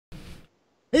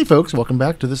Hey folks, welcome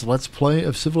back to this Let's Play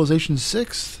of Civilization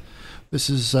 6. This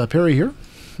is Peri here.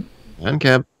 And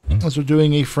Cab. As we're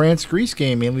doing a France-Greece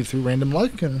game, mainly through random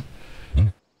luck. And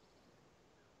if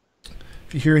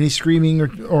you hear any screaming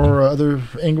or other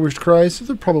anguished cries,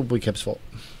 they're probably Keb's fault.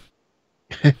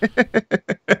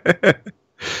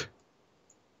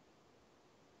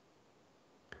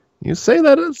 You say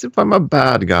that as if I'm a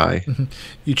bad guy.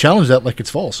 You challenge that like it's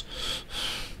false.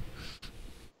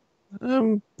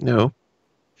 No.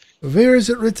 Where is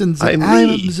it written that I'm I'm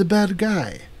me. the bad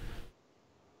guy?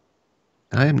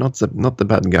 I am not the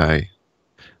bad guy.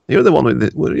 You're the one with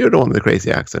the crazy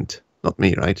accent, not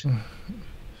me, right?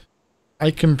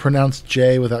 I can pronounce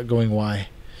J without going Y.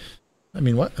 I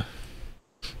mean, what?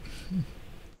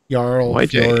 Jarl, Why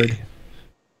Fjord. J?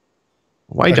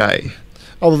 Why J?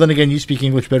 Although then again, you speak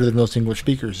English better than most English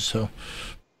speakers, so...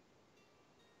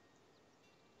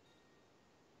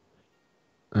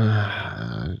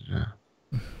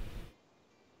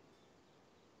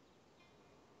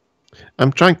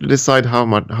 I'm trying to decide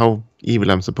how evil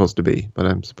I'm supposed to be, but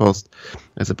I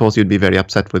suppose you'd be very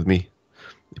upset with me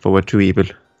if I were too evil.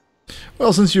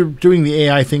 Well, since you're doing the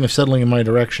AI thing of settling in my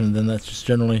direction, then that's just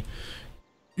generally...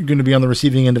 You're going to be on the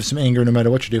receiving end of some anger no matter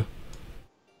what you do.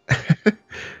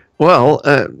 Well,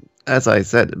 as I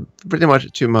said, pretty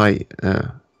much to my...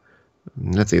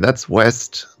 let's see, that's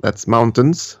west, that's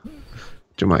mountains.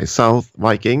 To my south,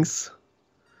 Vikings.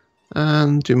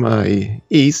 And to my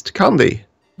east, Kandi.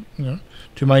 Yeah.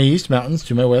 To my east, mountains.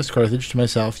 To my west, Carthage. To my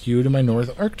south, you. To my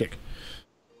north, Arctic.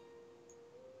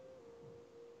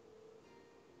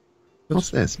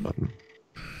 What's this button?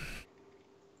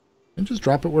 And just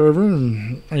drop it wherever,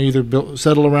 and I either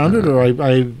settle around it or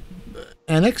I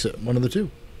annex it. One of the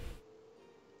two.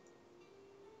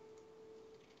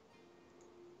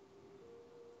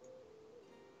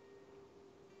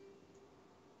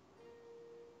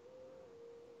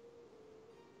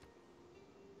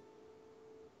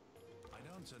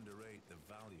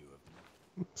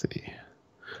 Let's see.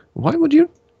 Why would you...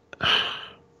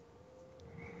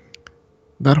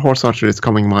 That horse archer is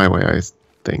coming my way, I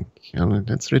think.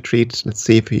 Let's retreat. Let's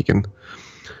see if he can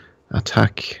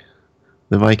attack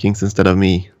the Vikings instead of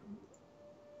me.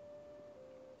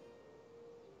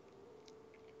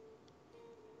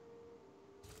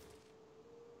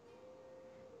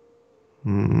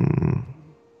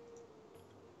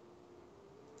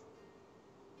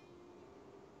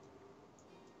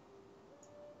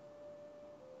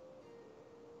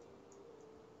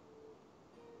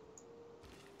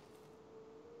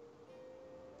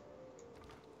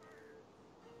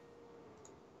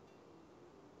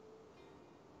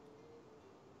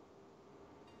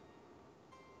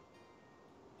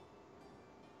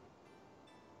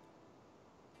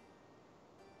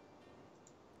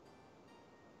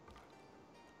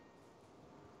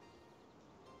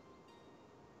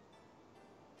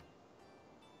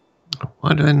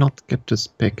 Why did I not get to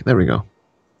pick? There we go.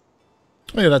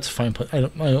 Oh, yeah, that's fine. I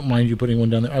don't mind you putting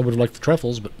one down there. I would have liked the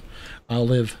truffles, but I'll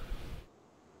live.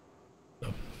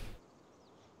 So.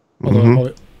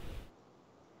 Although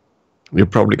You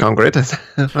probably conquer it.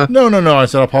 No. I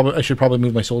said I should probably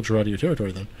move my soldier out of your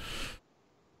territory then.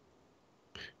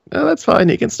 No, that's fine.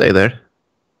 He can stay there.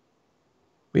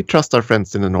 We trust our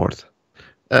friends in the north.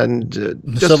 And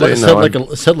just so you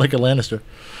know, said like a Lannister.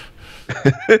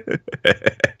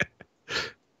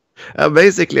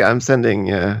 Basically, I'm sending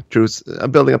troops.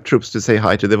 I'm building up troops to say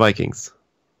hi to the Vikings.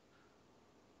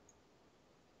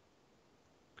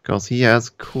 Because he has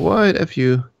quite a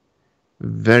few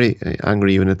very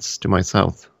angry units to my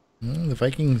south. The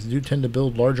Vikings do tend to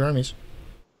build large armies.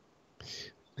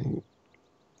 And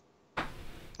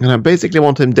I basically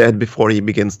want him dead before he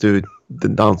begins to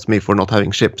denounce me for not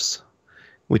having ships.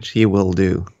 Which he will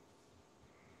do.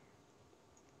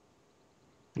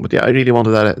 But yeah, I really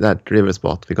wanted that river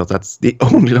spot, because that's the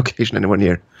only location anywhere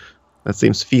near that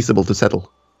seems feasible to settle.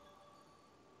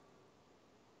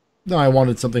 No, I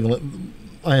wanted something...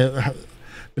 I have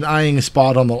been eyeing a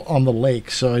spot on the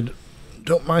lake, so I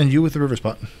don't mind you with the river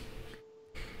spot.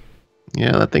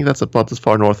 Yeah, I think that's about as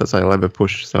far north as I'll ever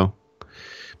push, so...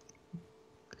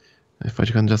 If I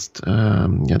can just...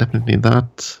 yeah, definitely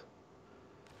that.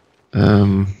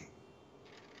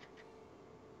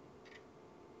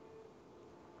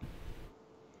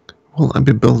 Well, I'll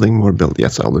be building more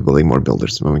Yes, I'll be building more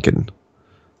builders. Am I kidding?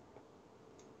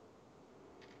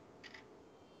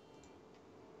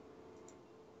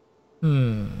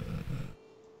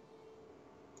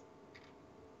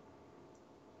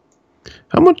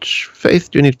 How much faith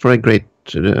do you need for a great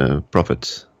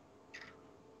prophet?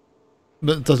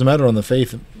 But it doesn't matter on the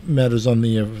faith; it matters on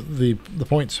the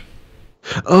points.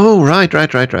 Oh, right.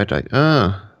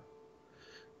 Ah.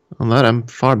 On that, I'm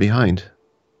far behind.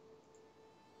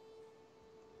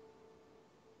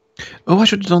 Oh, I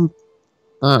should have done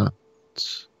that.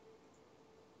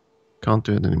 Can't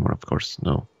do it anymore, of course.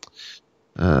 No.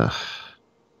 Oh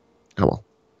well.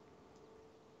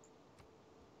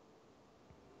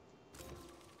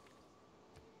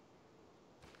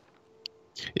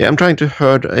 Yeah, I'm trying to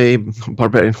herd a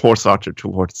barbarian horse archer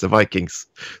towards the Vikings.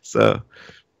 So,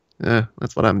 yeah,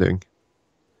 that's what I'm doing.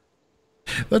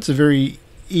 That's a very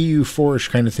EU4-ish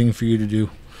kind of thing for you to do.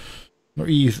 Or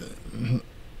EU...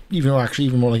 Even actually,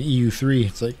 even more like EU3.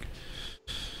 It's like...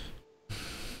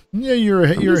 Yeah, you're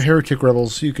a heretic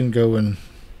rebels. You can go and...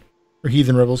 Or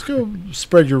heathen rebels. Go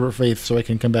spread your faith so I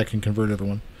can come back and convert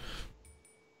everyone.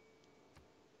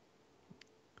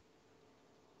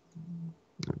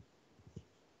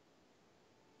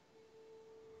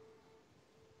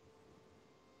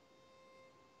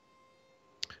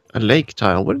 A lake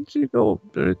tile. Where did you go?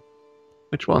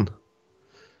 Which one?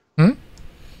 Hmm?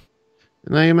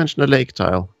 Now you mentioned a lake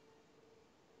tile.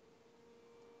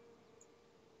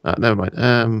 Never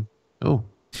mind. Oh.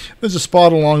 There's a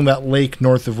spot along that lake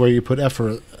north of where you put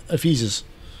Ephesus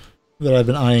that I've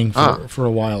been eyeing for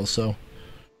a while, so...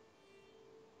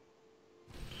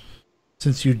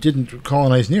 Since you didn't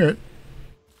colonize near it.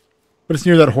 But it's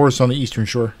near that horse on the eastern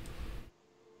shore.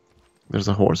 There's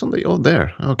a horse on the... Oh,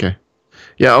 there. Okay.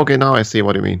 Yeah, okay, now I see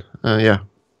what you mean. Yeah.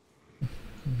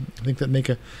 I think that'd make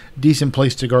a decent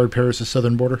place to guard Paris'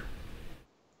 southern border.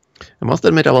 I must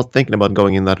admit I was thinking about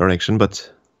going in that direction,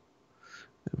 but...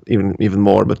 Even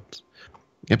more, but...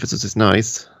 Ephesus is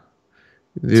nice.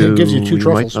 It gives you 2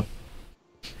 truffles.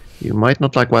 You might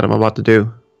not like what I'm about to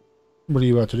do. What are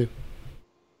you about to do?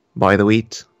 Buy the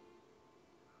wheat.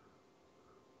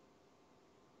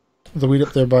 The wheat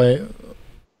up there by...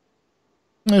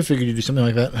 I figured you'd do something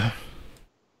like that.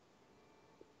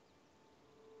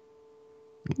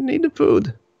 You need the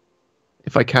food.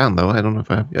 If I can, though. I don't know if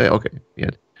I have... Yeah, okay.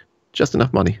 Yeah. Just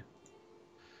enough money.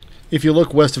 If you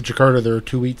look west of Jakarta, there are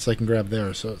 2 wheats I can grab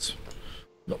there, so it's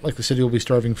not like the city will be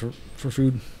starving for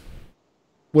food.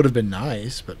 Would have been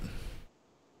nice, but...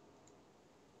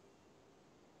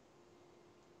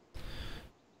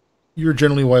 You're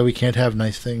generally why we can't have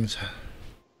nice things.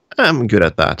 I'm good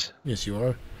at that. Yes, you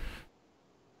are.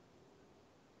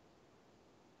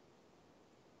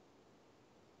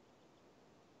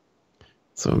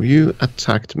 So you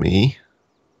attacked me.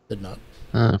 Did not.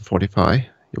 45.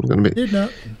 You're gonna be... Did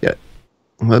not. Yeah.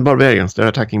 The barbarians, they're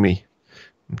attacking me.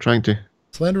 I'm trying to...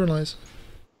 Slander and lies.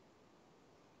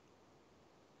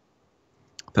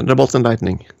 Thunderbolts and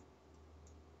lightning.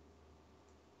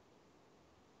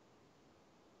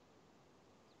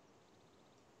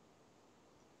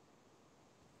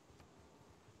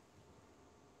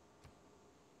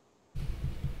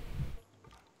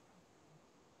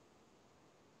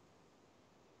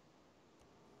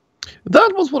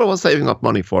 That was what I was saving up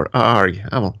money for. Arg.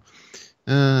 Nope.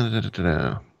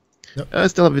 I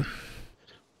still have it.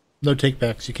 No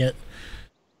takebacks. You can't.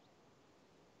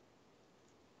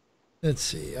 Let's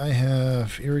see. I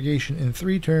have irrigation in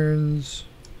 3 turns.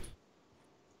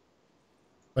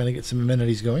 Trying to get some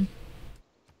amenities going.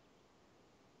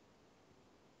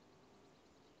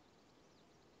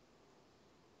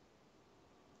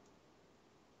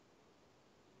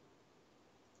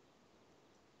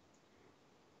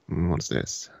 What's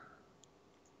this?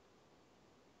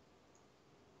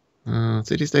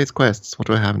 City States quests. What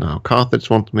do I have now? Carthage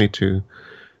want me to...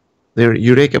 Their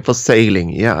Eureka for sailing.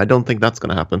 Yeah, I don't think that's going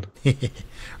to happen.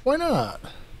 Why not?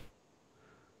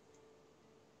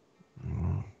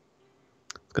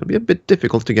 It's going to be a bit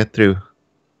difficult to get through.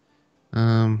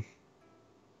 That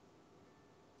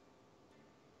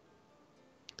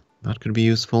could be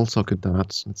useful, so could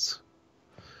that. It's...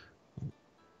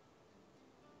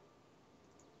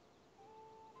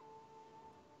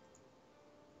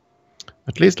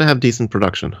 At least I have decent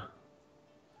production.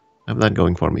 I have that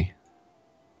going for me.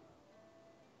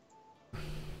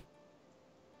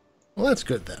 Well, that's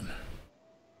good then.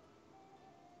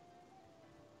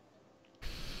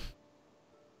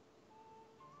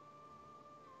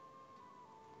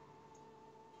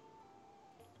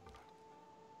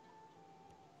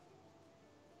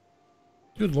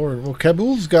 Good lord. Well,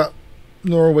 Kabul's got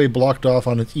Norway blocked off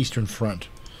on its eastern front.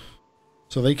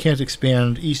 So they can't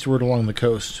expand eastward along the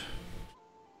coast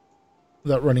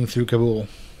without running through Kabul.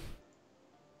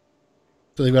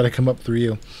 So they've got to come up through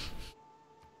you.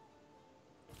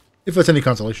 If that's any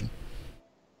consolation.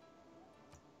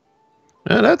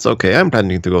 That's okay. I'm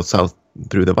planning to go south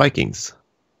through the Vikings.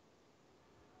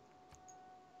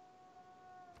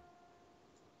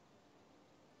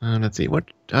 Let's see. What?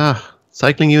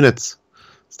 Cycling units.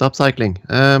 Stop cycling.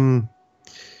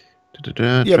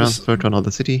 Transfer to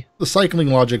another city. The cycling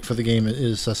logic for the game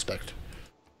is suspect.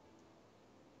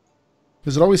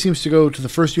 Because it always seems to go to the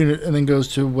first unit and then goes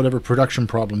to whatever production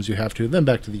problems you have to, then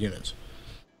back to the units.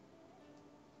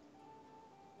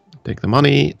 Take the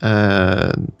money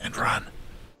And run.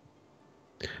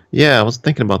 Yeah, I was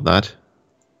thinking about that.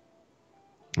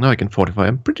 Now I can fortify.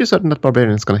 I'm pretty certain that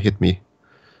barbarian is going to hit me.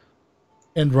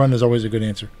 And run is always a good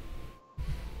answer.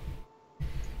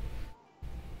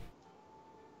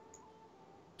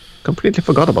 Completely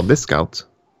forgot about this scout.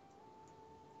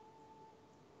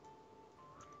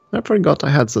 I forgot I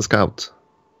had the scout.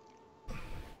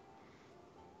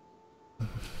 You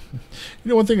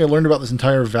know, one thing I learned about this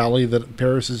entire valley that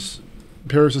Paris is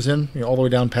in, you know, all the way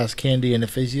down past Candy and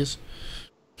Ephesius.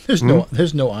 There's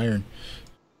no iron.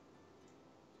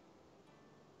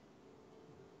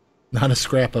 Not a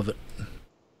scrap of it.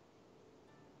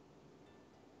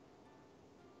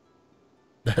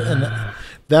 And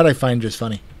that I find just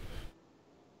funny.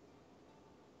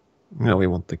 No, we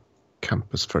want the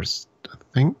campus first, I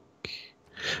think.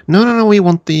 No, we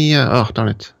want the... oh, darn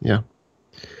it. Yeah.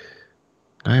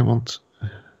 I want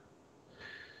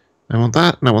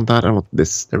that, and I want that, and I want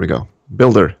this. There we go.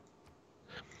 Builder.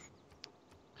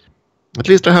 At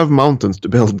least I have mountains to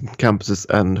build campuses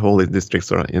and holy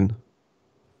districts are in.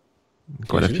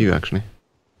 Quite a few, actually.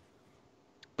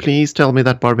 Please tell me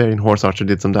that barbarian horse archer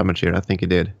did some damage here. I think he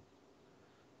did.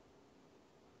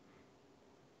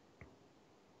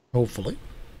 Hopefully.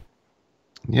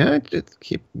 Yeah,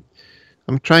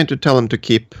 I'm trying to tell him to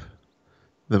keep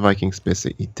the Vikings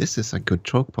busy. This is a good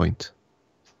choke point.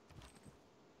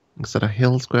 Instead of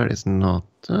hill square is not,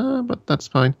 but that's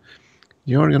fine.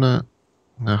 You're gonna,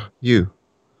 you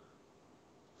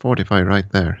fortify right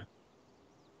there.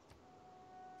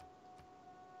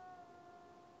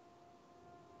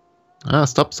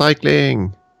 Stop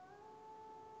cycling.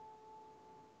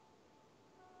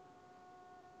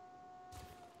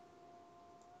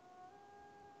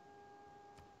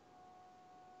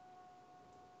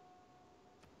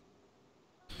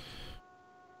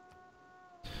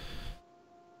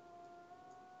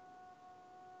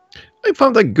 I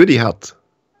found a goodie hut.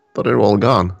 Thought they were all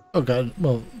gone. Oh god,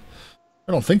 well,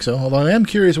 I don't think so. Although I am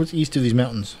curious what's east of these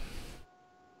mountains.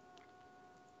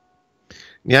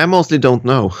 Yeah, I mostly don't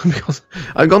know because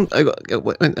I've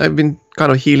been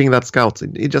kind of healing that scout.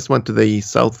 It just went to the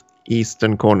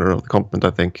southeastern corner of the continent,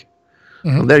 I think.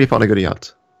 And there you found a goodie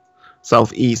hut,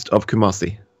 southeast of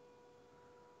Kumasi.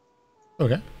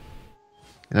 Okay.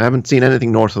 And I haven't seen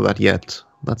anything north of that yet.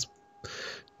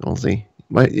 We'll see.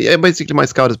 Basically, my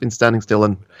scout has been standing still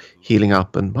and healing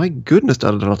up, and my goodness, there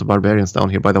are a lot of barbarians down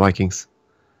here by the Vikings.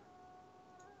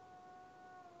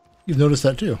 You've noticed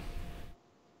that too.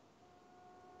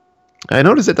 I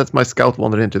noticed it that my scout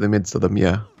wandered into the midst of them,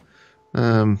 yeah.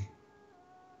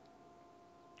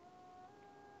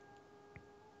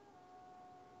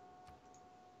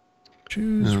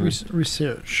 Choose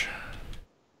research.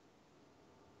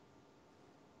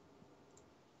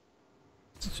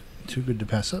 It's too good to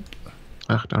pass up.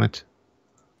 Ah, darn it.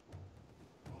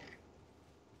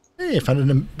 Hey, I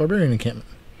found a barbarian encampment.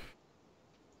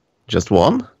 Just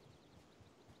one?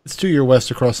 It's to your west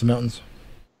across the mountains.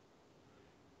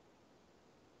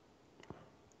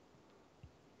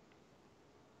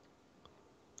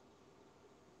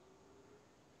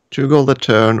 2 gold a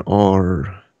turn,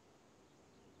 or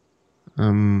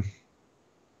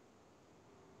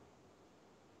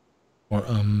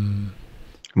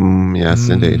yes,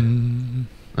 indeed.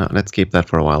 No, let's keep that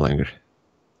for a while longer.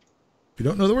 If you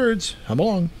don't know the words, come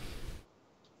along.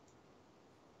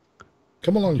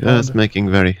 Come along, just making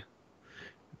very,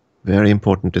 very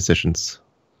important decisions.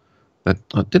 That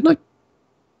didn't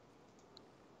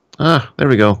I? There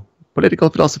we go.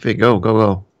 Political philosophy.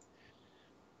 Go.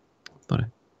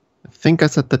 I think I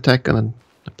set the tech, and then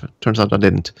it turns out I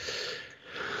didn't.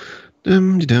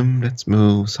 Let's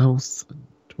move south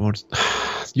towards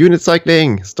unit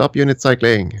cycling. Stop unit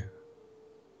cycling.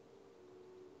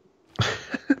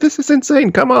 This is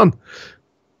insane. Come on.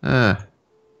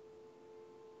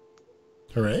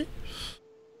 Hooray.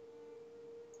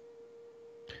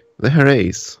 The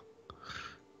hoorays.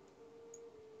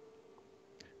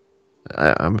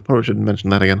 I probably shouldn't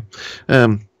mention that again.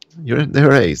 The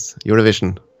hoorays.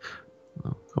 Eurovision.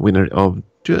 Winner of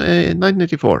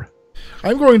 1984.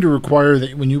 I'm going to require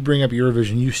that when you bring up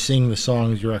Eurovision, you sing the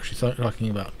songs you're actually talking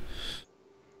about.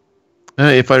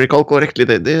 If I recall correctly,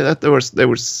 there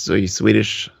was a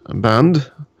Swedish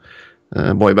band,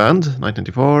 boy band,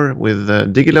 1994, with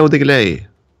Diggiloo Diggiley.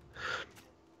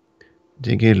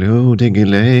 Diggiloo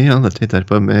Diggiley, alla tittar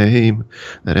på mig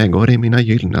när jag går i mina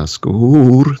gyllna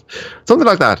skor. Something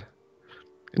like that.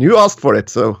 And you asked for it,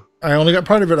 so I only got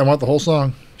part of it. I want the whole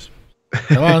song.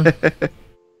 Come on.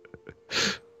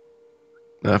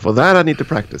 For that, I need to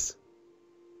practice.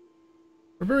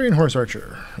 Barbarian Horse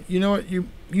Archer. You know what?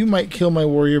 You might kill my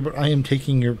warrior, but I am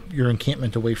taking your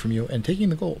encampment away from you and taking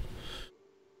the gold.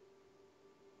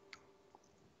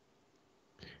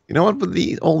 You know what?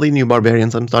 With all the new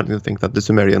barbarians, I'm starting to think that the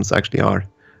Sumerians actually are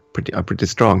pretty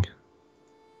strong.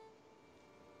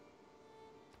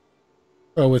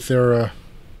 Oh, with their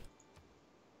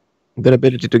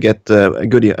ability to get a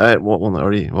goodie,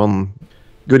 one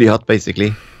goodie hut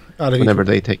basically, out of whenever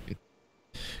they take it.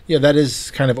 Yeah, that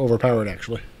is kind of overpowered,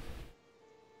 actually.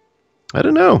 I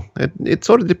don't know. It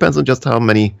sort of depends on just how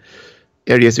many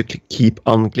areas you keep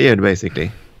uncleared,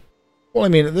 basically. Well, I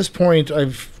mean, at this point,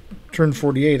 I've turned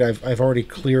 48. I've already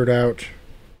cleared out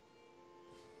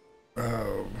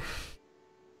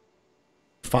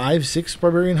 5, 6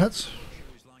 barbarian huts.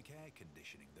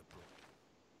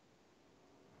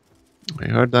 I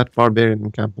heard that barbarian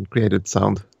encampment created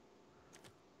sound.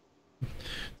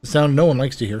 The sound no one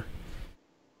likes to hear.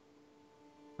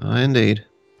 Indeed.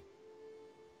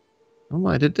 Oh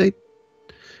my, did they...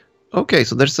 Okay,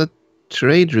 so there's a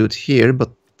trade route here,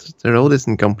 but the road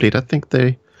isn't complete. I think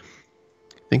the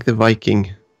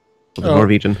Viking of the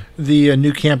Norwegian. The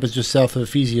new camp is just south of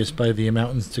Ephesius by the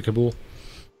mountains to Kabul.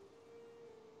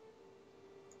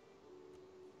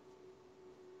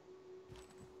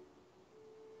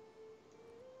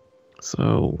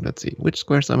 So, let's see. Which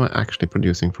squares am I actually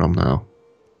producing from now?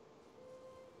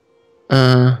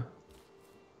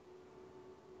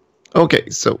 Okay,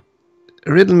 so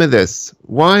riddle me this.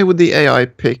 Why would the AI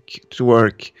pick to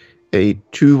work a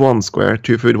 2-1 square,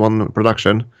 2 food, 1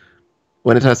 production,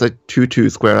 when it has a 2-2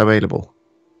 square available?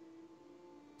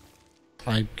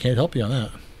 I can't help you on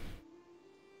that.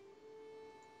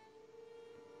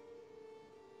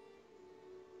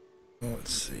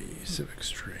 Let's see. Civic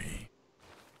tree.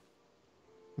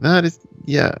 That is,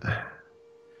 yeah.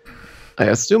 I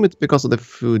assume it's because of the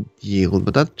food yield,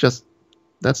 but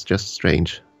that's just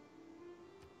strange.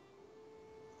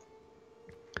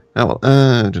 Oh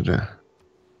well,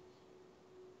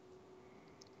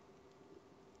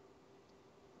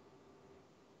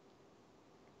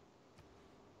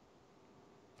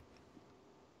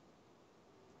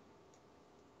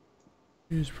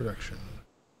 Use production.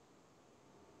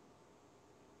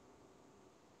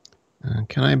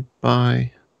 Can I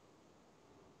buy...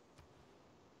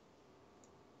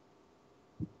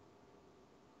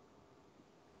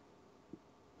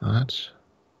 that?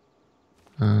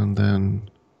 And then...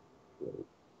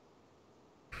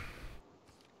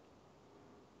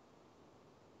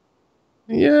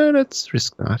 yeah, let's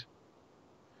risk that.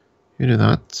 You do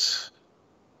that.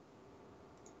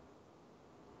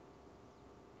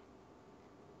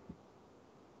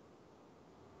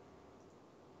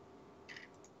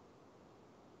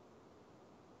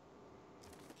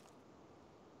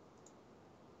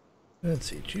 Let's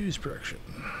see. Choose production.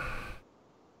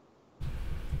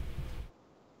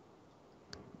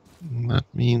 That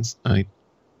means I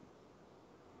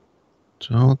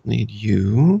don't need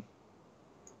you.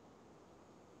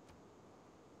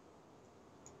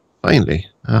 Finally.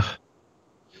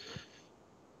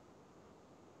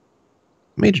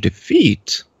 Major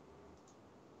defeat?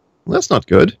 Well, that's not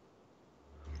good.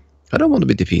 I don't want to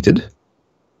be defeated.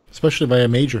 Especially by a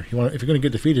major. If you're going to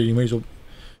get defeated, you may as well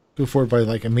go for it by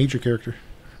like a major character.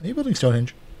 Are you building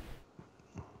Stonehenge?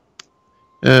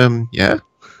 Yeah.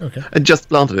 Okay. I just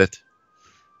planted it.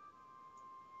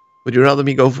 Would you rather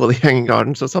me go for the hanging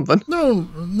gardens or something? No,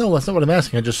 that's not what I'm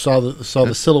asking. I just saw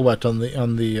the silhouette on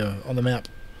the map.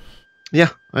 Yeah,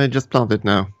 I just planted it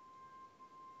now.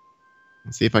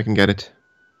 Let's see if I can get it.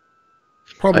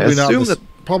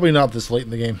 Probably not this late in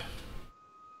the game.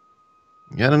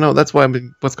 Yeah, I don't know. That's why I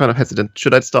was kind of hesitant.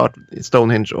 Should I start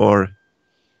Stonehenge or...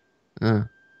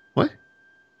 what?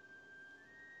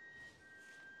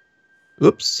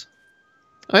 Oops.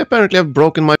 I apparently have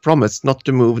broken my promise not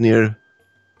to move near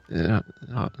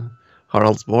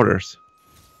Harald's borders.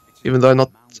 Even though I'm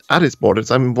not at his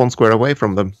borders, I'm 1 square away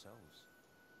from them.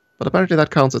 But apparently that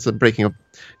counts as a breaking of...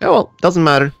 yeah, well, doesn't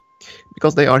matter.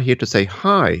 Because they are here to say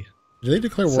hi. Did they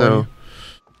declare war on you?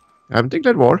 I haven't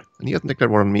declared war, and he hasn't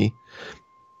declared war on me.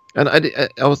 And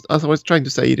I was trying to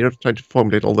say, trying to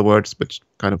formulate all the words, which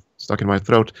kind of stuck in my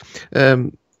throat.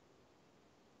 The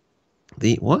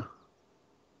what?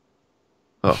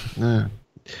 Oh,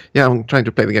 yeah, I'm trying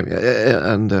to play the game,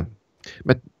 and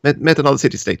met another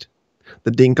city-state.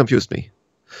 The ding confused me.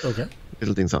 Okay.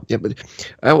 Little things up. Yeah, but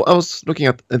I was looking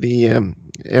at the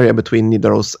area between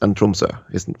Nidaros and Tromsø,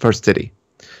 is the first city,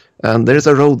 and there's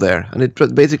a road there, and it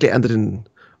basically ended in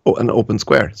an open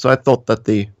square. So I thought that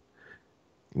the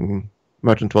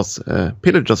merchant was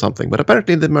pillaged or something. But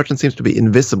apparently the merchant seems to be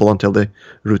invisible until the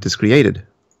route is created.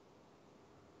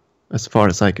 As far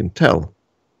as I can tell.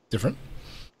 Different.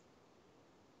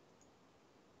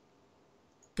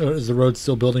 Oh, is the road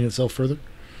still building itself further?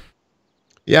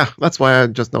 Yeah, that's why I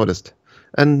just noticed.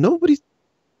 And nobody...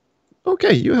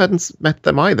 Okay, you hadn't met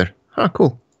them either. Ah,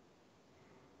 cool.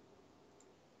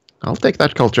 I'll take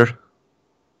that culture.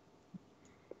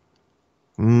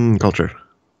 Culture.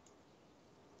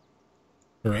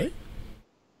 All right.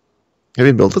 Have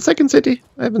you built a second city?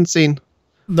 I haven't seen.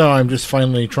 No, I'm just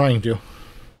finally trying to.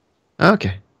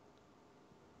 Okay.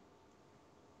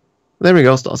 There we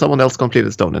go. Someone else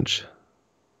completed Stonehenge.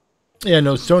 Yeah,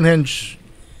 no, Stonehenge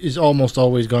is almost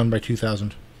always gone by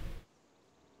 2000.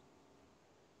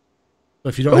 So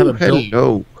if you don't have it built...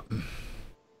 Hello.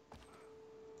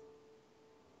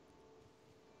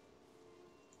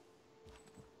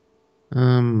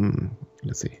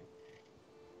 Let's see.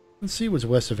 Let's see what's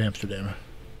west of Amsterdam.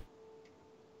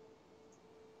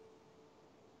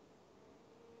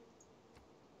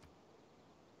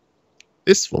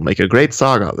 This will make a great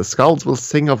saga. The skalds will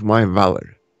sing of my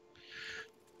valor.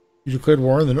 You declared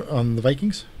war on the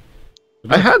Vikings?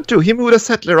 I had to. He moved a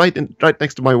settler right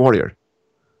next to my warrior.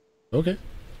 Okay.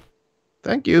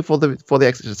 Thank you for the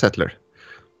extra settler.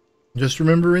 Just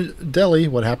remember Delhi,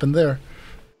 what happened there.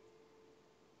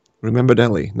 Remember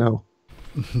Delhi? No.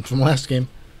 From last game.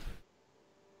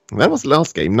 That was the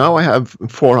last game. Now I have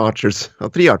 4 archers. Oh,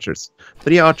 3 archers.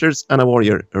 3 archers and a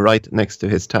warrior right next to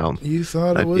his town. You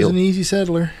thought it was an easy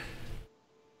settler.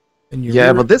 And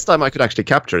yeah, but this time I could actually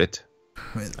capture it.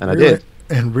 And I did.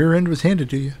 And rear end was handed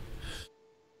to you.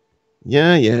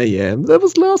 Yeah. That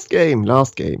was last game.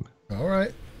 All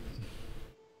right.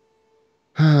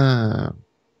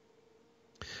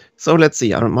 So let's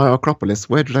see. My Acropolis.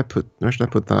 Where should I put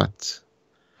that?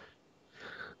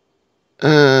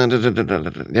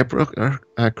 The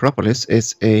Acropolis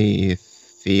is a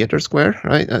theater square,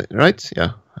 right? Right?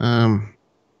 Yeah.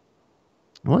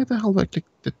 Why the hell did I click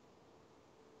it?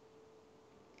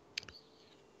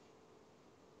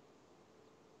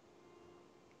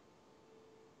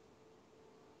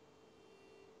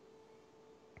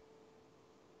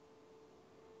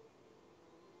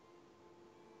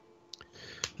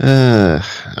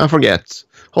 I forget.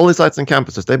 Holy sites and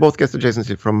campuses. They both get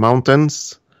adjacency from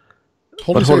mountains.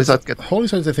 Holy sites, I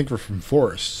think, were from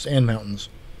forests and mountains.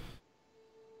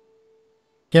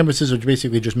 Campuses are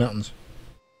basically just mountains.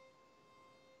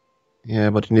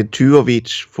 Yeah, but you need 2 of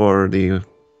each for the...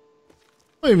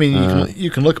 I mean,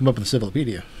 you can look them up in the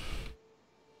Civilopedia.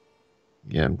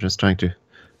 Yeah, I'm just trying to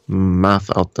math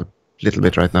out a little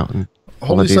bit right now.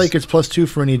 Holy site gets +2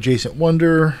 for any adjacent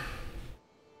wonder.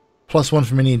 +1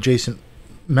 from any adjacent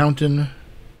mountain.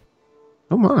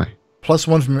 Oh my.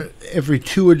 +1 from every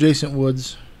 2 adjacent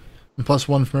woods. And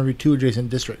 +1 from every 2 adjacent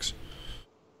districts.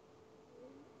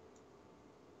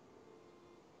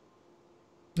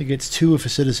 It gets 2 if a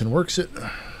citizen works it.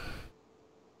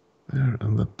 There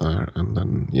and there and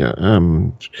then, yeah.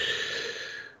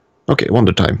 Okay,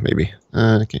 wonder time, maybe.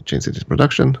 Okay, change city's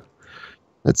production.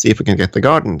 Let's see if we can get the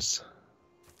gardens.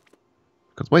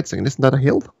 Because, wait a second, isn't that a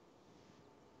hill?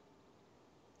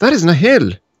 That isn't a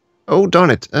hill! Oh, darn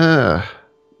it.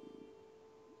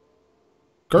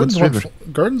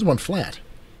 Gardens want flat.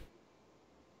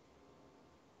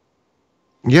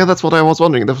 Yeah, that's what I was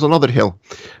wondering. There was another hill.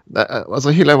 That was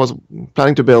a hill I was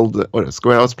planning to build, or a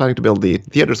square I was planning to build the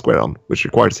theater square on, which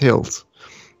requires hills.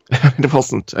 It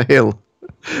wasn't a hill.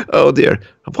 Oh dear.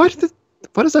 Why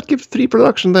does that give 3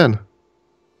 production then?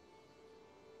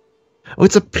 Oh,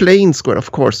 it's a plain square,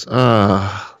 of course.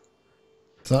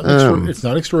 It's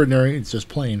not extraordinary. It's just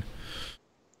plain.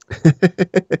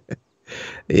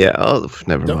 Yeah. Oh,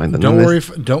 never mind.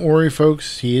 Don't worry,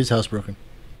 folks. He is housebroken.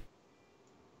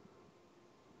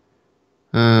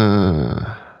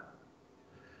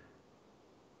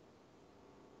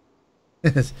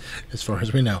 As far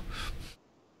as we know.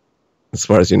 As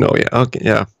far as you know, yeah. Okay,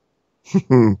 yeah.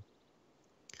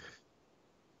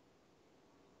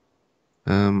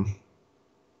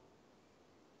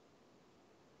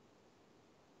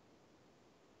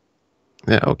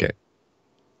 Yeah, okay.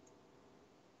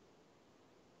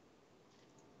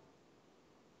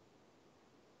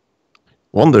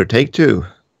 Wonder, take 2.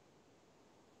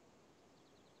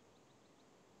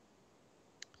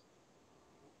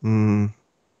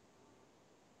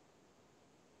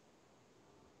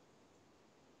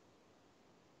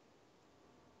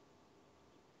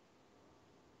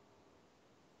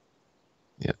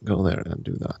 Yeah, go there and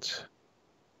do that.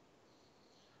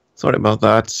 Sorry about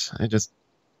that. I just...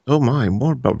 Oh my,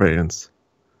 more barbarians.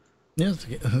 Yeah,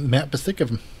 the map is thick of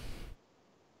them.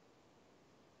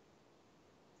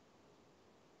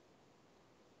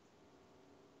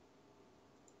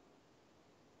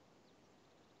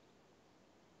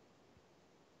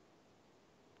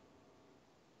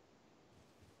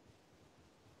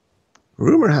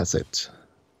 Rumor has it.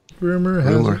 Rumor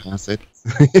has Rumor it. has it.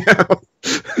 Yeah.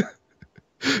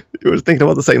 You were thinking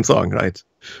about the same song, right?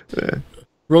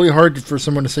 Really hard for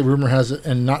someone to say rumor has it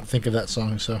and not think of that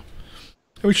song. So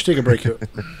we should take a break here.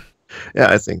 Yeah,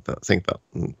 I think that.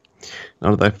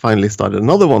 Now that I finally started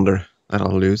another wonder that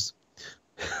I'll lose.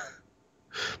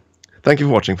 Thank you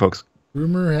for watching, folks.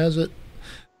 Rumor has it.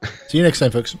 See you next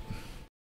time, folks.